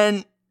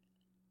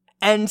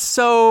 And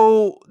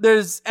so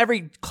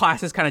every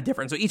class is kind of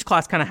different. So each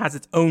class kind of has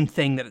its own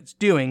thing that it's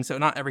doing. So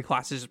not every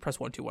class is just press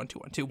 1, 2, 1, 2,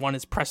 1, 2. One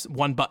is press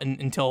one button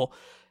until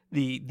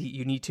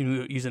you need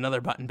to use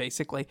another button,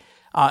 basically.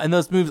 And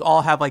those moves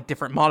all have like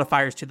different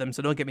modifiers to them.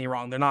 So don't get me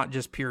wrong. They're not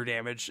just pure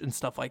damage and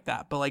stuff like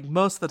that. But like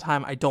most of the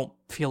time, I don't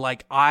feel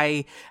like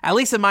at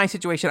least in my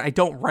situation, I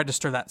don't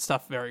register that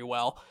stuff very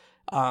well.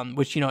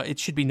 Which, it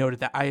should be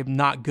noted that I am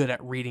not good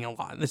at reading a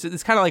lot.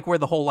 It's kind of like where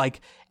the whole like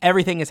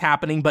everything is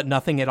happening, but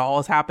nothing at all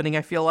is happening.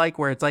 I feel like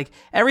where it's like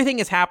everything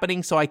is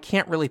happening. So I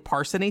can't really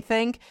parse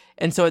anything.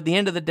 And so at the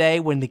end of the day,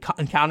 when the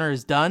encounter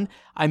is done,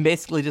 I'm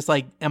basically just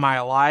like, am I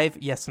alive?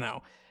 Yes,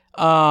 no.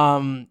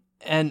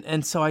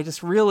 And so I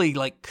just really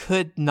like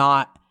could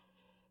not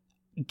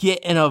get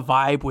in a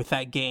vibe with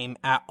that game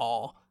at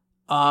all.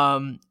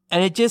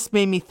 And it just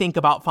made me think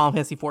about Final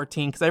Fantasy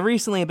 14 because I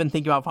recently have been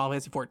thinking about Final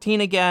Fantasy 14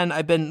 again.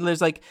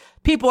 There's like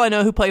people I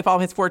know who play Final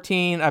Fantasy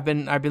 14. I've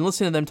been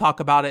listening to them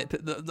talk about it.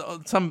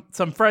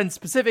 Some friends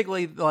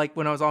specifically, like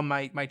when I was on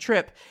my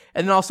trip,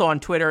 and then also on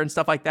Twitter and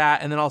stuff like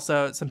that. And then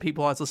also some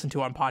people I was listening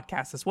to on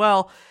podcasts as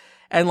well.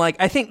 And like,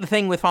 I think the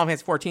thing with Final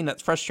Fantasy 14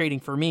 that's frustrating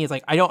for me is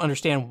like, I don't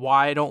understand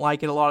why I don't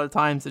like it a lot of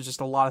times. There's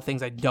just a lot of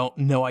things I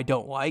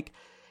don't like.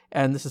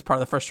 And this is part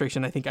of the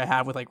frustration I think I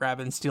have with like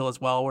Rabbit and Steel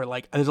as well, where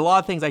like there's a lot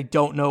of things I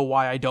don't know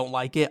why I don't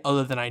like it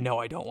other than I know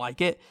I don't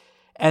like it.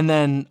 And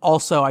then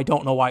also I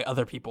don't know why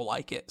other people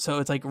like it. So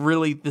it's like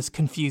really this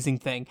confusing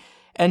thing.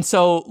 And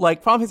so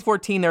like Final Fantasy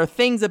 14, there are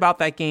things about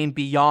that game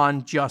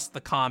beyond just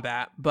the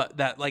combat, but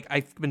that like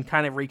I've been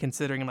kind of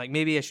reconsidering. I'm like,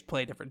 maybe I should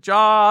play a different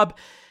job.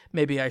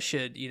 Maybe I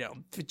should,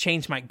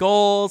 change my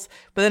goals.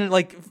 But then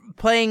like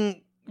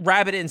playing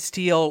Rabbit and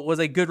Steel was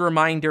a good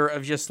reminder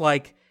of just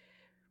like,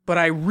 but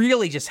I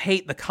really just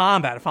hate the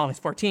combat of Final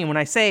Fantasy 14. When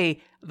I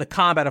say the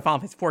combat of Final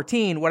Fantasy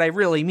 14, what I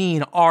really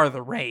mean are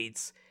the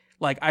raids.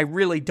 Like, I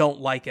really don't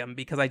like them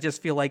because I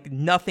just feel like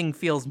nothing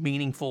feels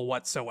meaningful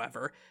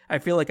whatsoever. I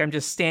feel like I'm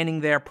just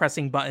standing there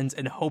pressing buttons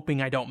and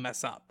hoping I don't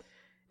mess up.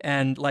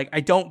 And, like,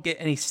 I don't get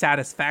any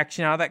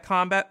satisfaction out of that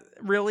combat,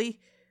 really.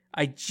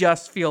 I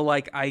just feel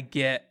like I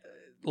get,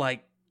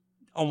 like,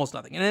 almost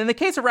nothing. And in the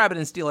case of Rabbit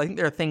and Steel, I think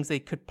there are things they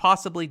could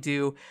possibly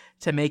do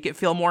to make it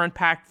feel more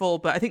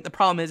impactful. But I think the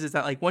problem is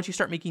that like once you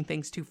start making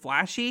things too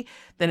flashy,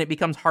 then it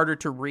becomes harder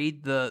to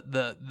read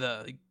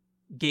the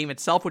game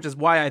itself, which is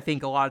why I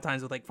think a lot of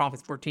times with like Final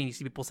Fantasy 14, you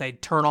see people say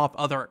turn off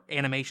other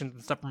animations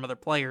and stuff from other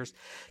players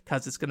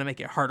because it's going to make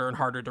it harder and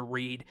harder to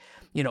read,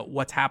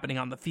 what's happening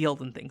on the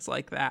field and things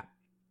like that.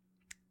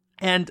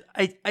 And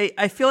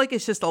I feel like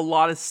it's just a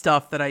lot of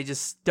stuff that I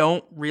just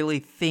don't really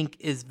think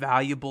is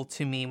valuable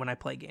to me when I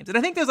play games. And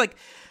I think there's like,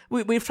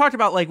 we've talked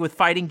about like with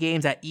fighting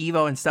games at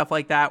EVO and stuff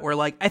like that, where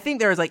like, I think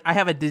there's like, I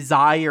have a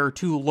desire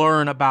to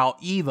learn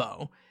about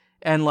EVO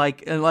and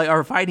like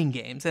our fighting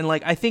games. And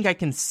like, I think I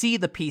can see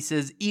the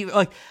pieces, even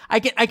like I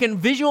can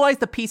visualize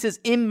the pieces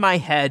in my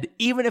head,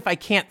 even if I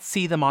can't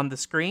see them on the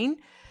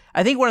screen.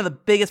 I think one of the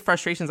biggest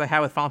frustrations I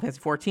have with Final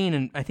Fantasy XIV,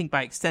 and I think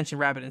by extension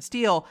Rabbit and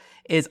Steel,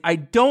 is I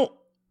don't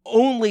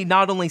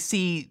not only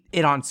see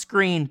it on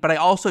screen, but I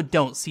also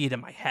don't see it in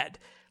my head.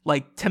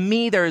 Like, to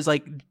me, there's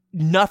like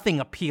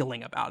nothing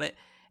appealing about it.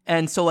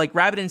 And so like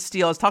Rabbit and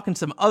Steel, I was talking to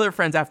some other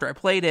friends after I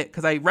played it,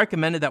 because I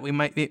recommended that we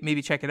might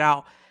maybe check it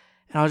out.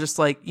 And I was just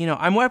like,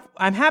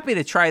 I'm happy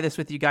to try this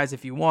with you guys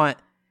if you want,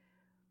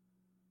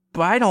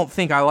 but I don't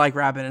think I like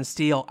Rabbit and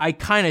Steel. I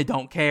kind of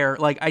don't care.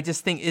 Like, I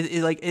just think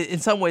in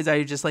some ways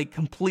I just like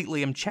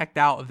completely am checked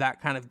out of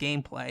that kind of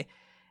gameplay.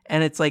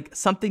 And it's like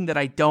something that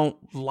I don't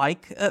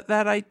like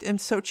that I am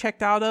so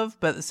checked out of,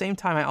 but at the same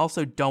time, I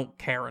also don't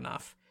care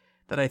enough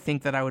that I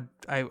think that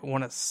I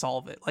want to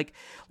solve it.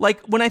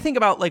 Like when I think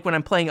about like when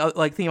I'm playing,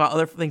 like thinking about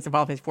other things in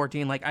Final Fantasy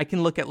 14, like I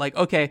can look at like,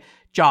 okay,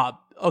 job.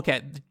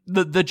 Okay,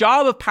 the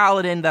job of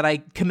Paladin that I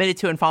committed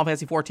to in Final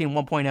Fantasy 14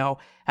 1.0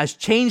 has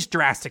changed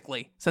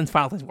drastically since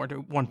Final Fantasy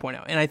 14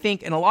 1.0. And I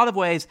think in a lot of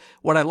ways,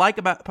 what I liked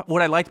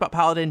about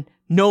Paladin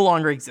no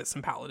longer exists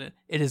in Paladin.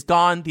 It is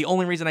gone. The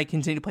only reason I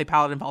continue to play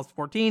Paladin in Final Fantasy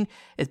 14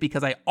 is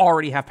because I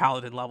already have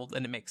Paladin leveled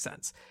and it makes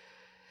sense.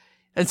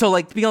 And so,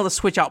 like, being able to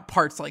switch out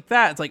parts like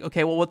that, it's like,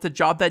 okay, well, what's a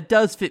job that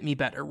does fit me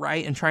better,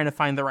 right? And trying to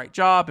find the right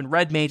job. And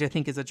Red Mage, I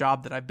think, is a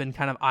job that I've been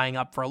kind of eyeing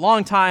up for a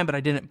long time, but I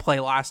didn't play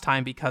last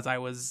time because I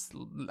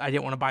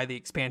didn't want to buy the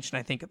expansion,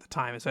 I think, at the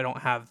time, so I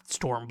don't have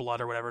Stormblood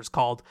or whatever it's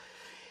called.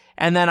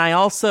 And then I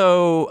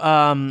also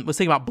was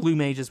thinking about Blue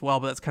Mage as well,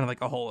 but that's kind of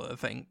like a whole other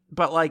thing.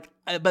 But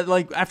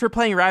after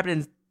playing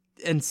Rabbit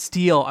and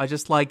Steel, I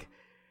just like,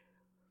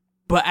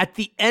 but at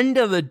the end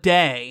of the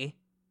day,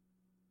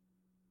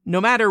 no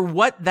matter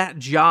what that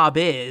job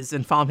is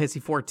in Final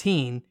Fantasy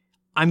 14,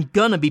 I'm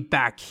gonna be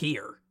back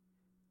here.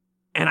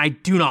 And I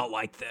do not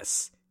like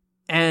this.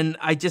 And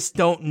I just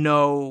don't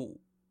know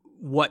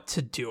what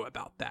to do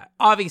about that.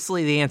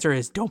 Obviously, the answer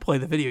is don't play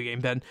the video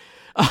game, Ben.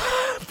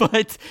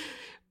 But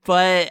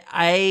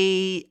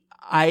I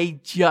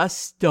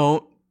just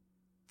don't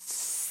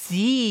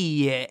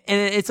see it.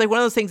 And it's like one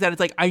of those things that it's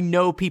like, I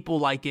know people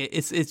like it.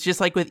 It's just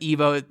like with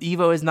EVO.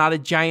 EVO is not a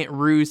giant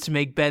ruse to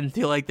make Ben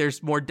feel like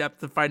there's more depth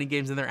to fighting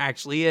games than there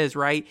actually is,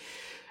 right?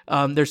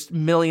 There's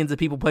millions of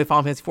people play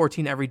Final Fantasy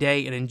 14 every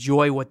day and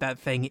enjoy what that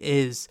thing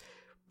is.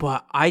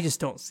 But I just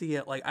don't see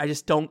it. Like, I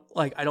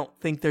don't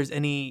think there's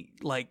any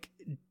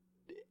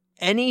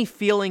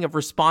feeling of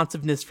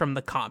responsiveness from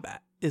the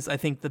combat is, I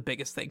think, the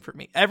biggest thing for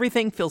me.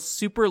 Everything feels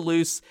super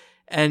loose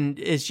and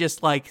is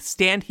just like,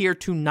 stand here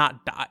to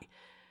not die.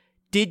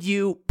 Did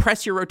you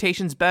press your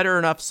rotations better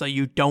enough so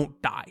you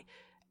don't die?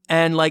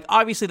 And like,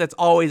 obviously that's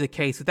always a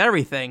case with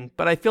everything,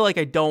 but I feel like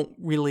I don't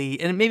really,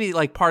 and maybe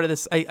like part of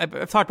this,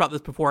 I've talked about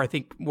this before, I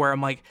think, where I'm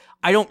like,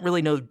 I don't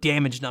really know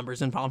damage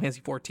numbers in Final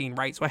Fantasy 14,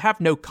 right? So I have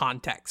no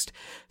context.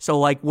 So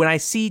like, when I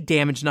see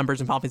damage numbers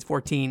in Final Fantasy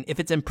 14, if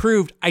it's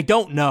improved, I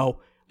don't know.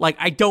 Like,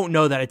 I don't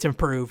know that it's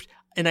improved.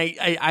 And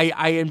I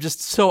am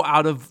just so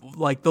out of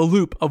like the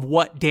loop of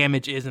what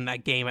damage is in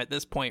that game at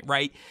this point,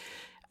 right?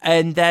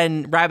 And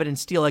then Rabbit and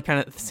Steel, like, kind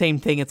of the same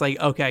thing. It's like,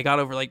 okay, I got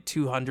over like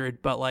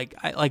 200, but like,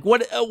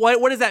 what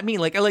does that mean?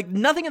 Like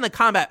nothing in the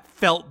combat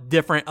felt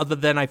different other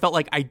than I felt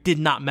like I did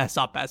not mess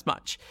up as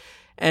much.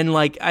 And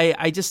like,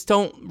 I just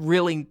don't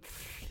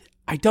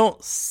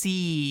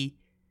see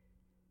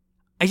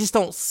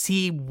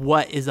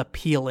what is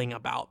appealing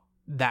about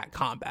that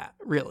combat,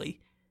 really.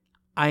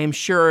 I am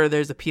sure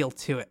there's appeal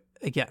to it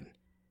again,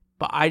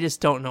 but I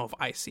just don't know if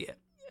I see it.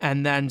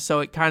 And then,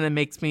 so it kind of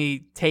makes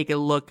me take a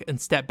look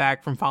and step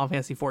back from Final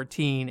Fantasy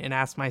 14 and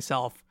ask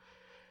myself,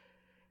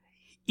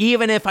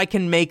 even if I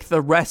can make the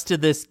rest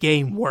of this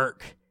game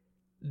work,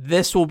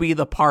 this will be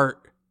the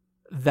part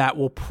that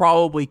will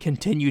probably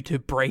continue to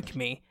break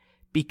me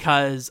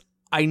because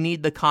I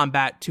need the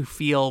combat to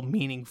feel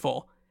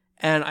meaningful.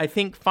 And I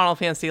think Final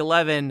Fantasy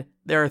 11,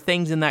 there are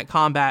things in that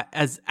combat,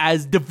 as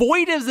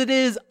devoid as it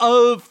is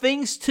of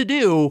things to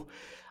do,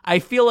 I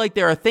feel like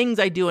there are things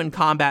I do in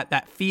combat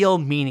that feel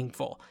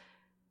meaningful.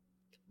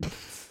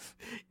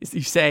 As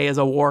you say, as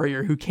a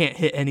warrior who can't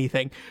hit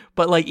anything.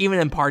 But like, even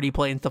in party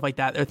play and stuff like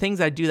that, there are things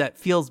I do that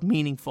feels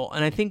meaningful.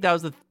 And I think that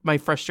was my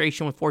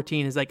frustration with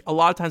 14 is like, a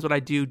lot of times what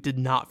I do did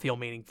not feel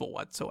meaningful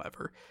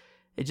whatsoever.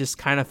 It just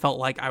kind of felt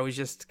like I was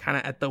just kind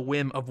of at the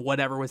whim of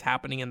whatever was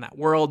happening in that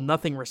world.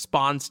 Nothing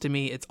responds to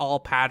me. It's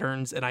all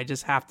patterns, and I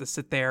just have to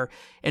sit there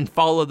and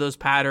follow those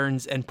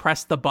patterns and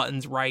press the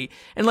buttons right.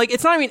 And like,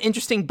 it's not even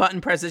interesting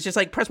button press. It's just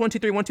like press 1, 2,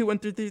 3, 1, 2, 1,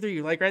 2, 3,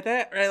 3. Like, right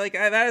there, right? Like,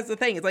 that is the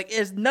thing. It's like,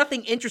 there's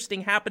nothing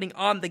interesting happening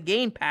on the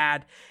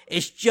gamepad.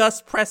 It's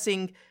just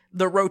pressing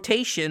the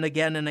rotation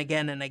again and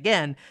again and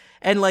again.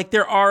 And like,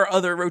 there are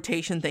other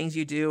rotation things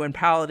you do, and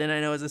Paladin,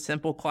 I know, is a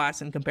simple class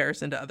in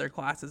comparison to other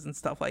classes and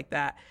stuff like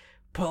that.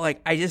 but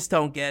like I just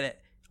don't get it.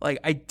 Like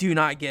I do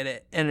not get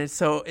it, and it's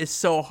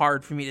so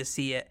hard for me to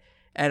see it.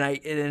 And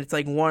it's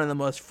like one of the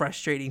most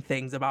frustrating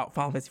things about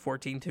Final Fantasy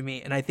 14 to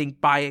me. And I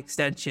think by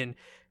extension,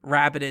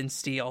 Rapid in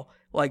Steel.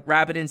 Like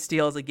Rapid in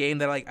Steel is a game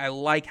that like I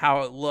like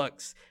how it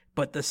looks,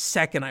 but the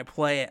second I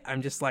play it,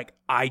 I'm just like,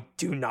 I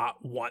do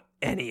not want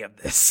any of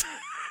this.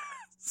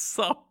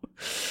 So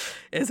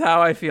is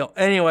how I feel.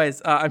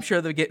 Anyways, I'm sure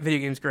the video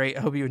game's great.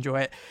 I hope you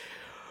enjoy it.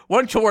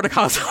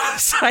 OneControlWar.com's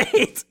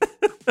website.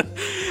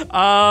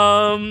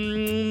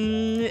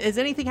 Is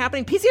anything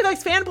happening? PC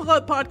Next Fan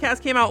Club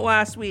podcast came out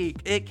last week.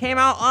 It came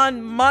out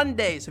on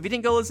Monday. So if you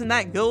didn't go listen to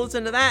that, go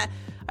listen to that.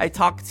 I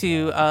talked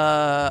to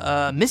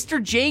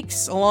Mr.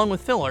 Jakes along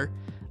with Filler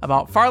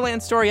about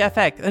Farland Story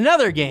FX,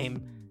 another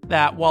game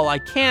that, while I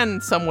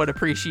can somewhat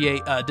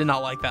appreciate, did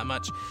not like that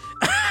much.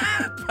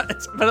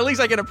 but at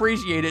least I can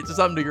appreciate it to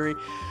some degree.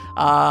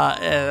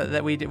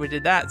 That we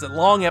did that. It's a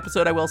long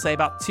episode, I will say,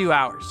 about 2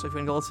 hours. So if you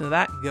want to go listen to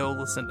that, go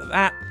listen to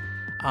that.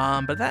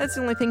 But that is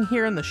the only thing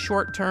here in the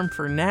short term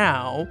for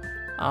now.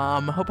 I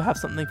hope I have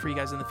something for you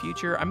guys in the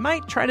future. I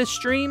might try to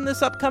stream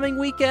this upcoming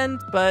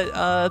weekend,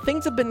 but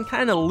things have been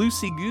kind of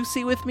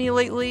loosey-goosey with me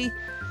lately.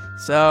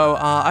 So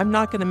I'm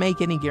not going to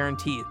make any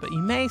guarantees, but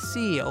you may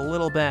see a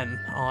little Ben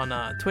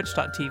on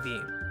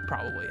twitch.tv,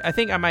 probably. I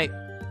think I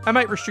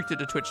might restrict it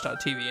to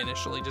twitch.tv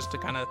initially just to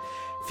kind of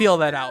feel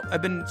that out.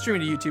 I've been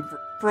streaming to YouTube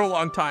for a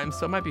long time,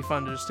 so it might be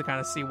fun just to kind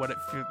of see what it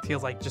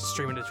feels like just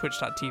streaming to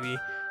twitch.tv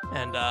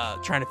and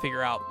trying to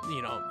figure out,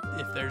 you know,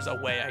 if there's a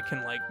way I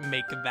can like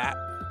make that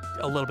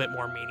a little bit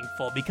more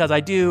meaningful, because I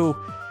do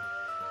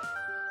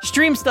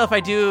stream stuff. I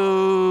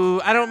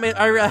don't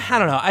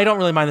know. I don't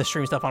really mind the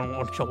stream stuff on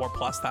One Kill War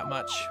Plus that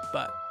much,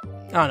 but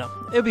I don't know.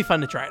 It would be fun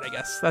to try it, I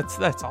guess.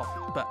 That's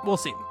all. But we'll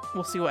see.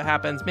 We'll see what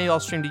happens. Maybe I'll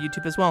stream to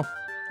YouTube as well.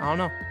 I don't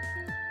know.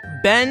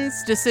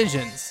 Ben's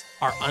decisions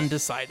are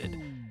undecided.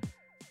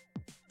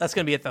 That's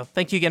gonna be it, though.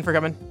 Thank you again for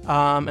coming.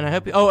 And I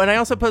hope. And I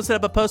also posted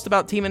up a post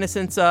about Team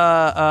Innocent's.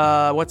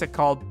 What's it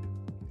called?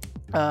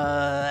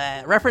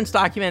 Reference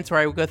documents, where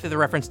I would go through the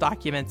reference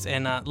documents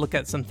and look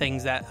at some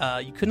things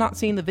that you could not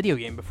see in the video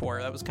game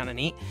before. That was kind of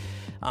neat.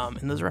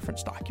 In those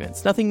reference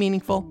documents, nothing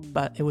meaningful,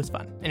 but it was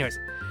fun. Anyways,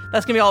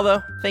 that's gonna be all,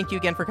 though. Thank you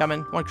again for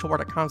coming.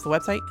 OneControlWar.com is the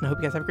website, and I hope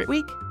you guys have a great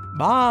week.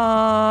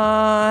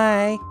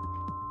 Bye.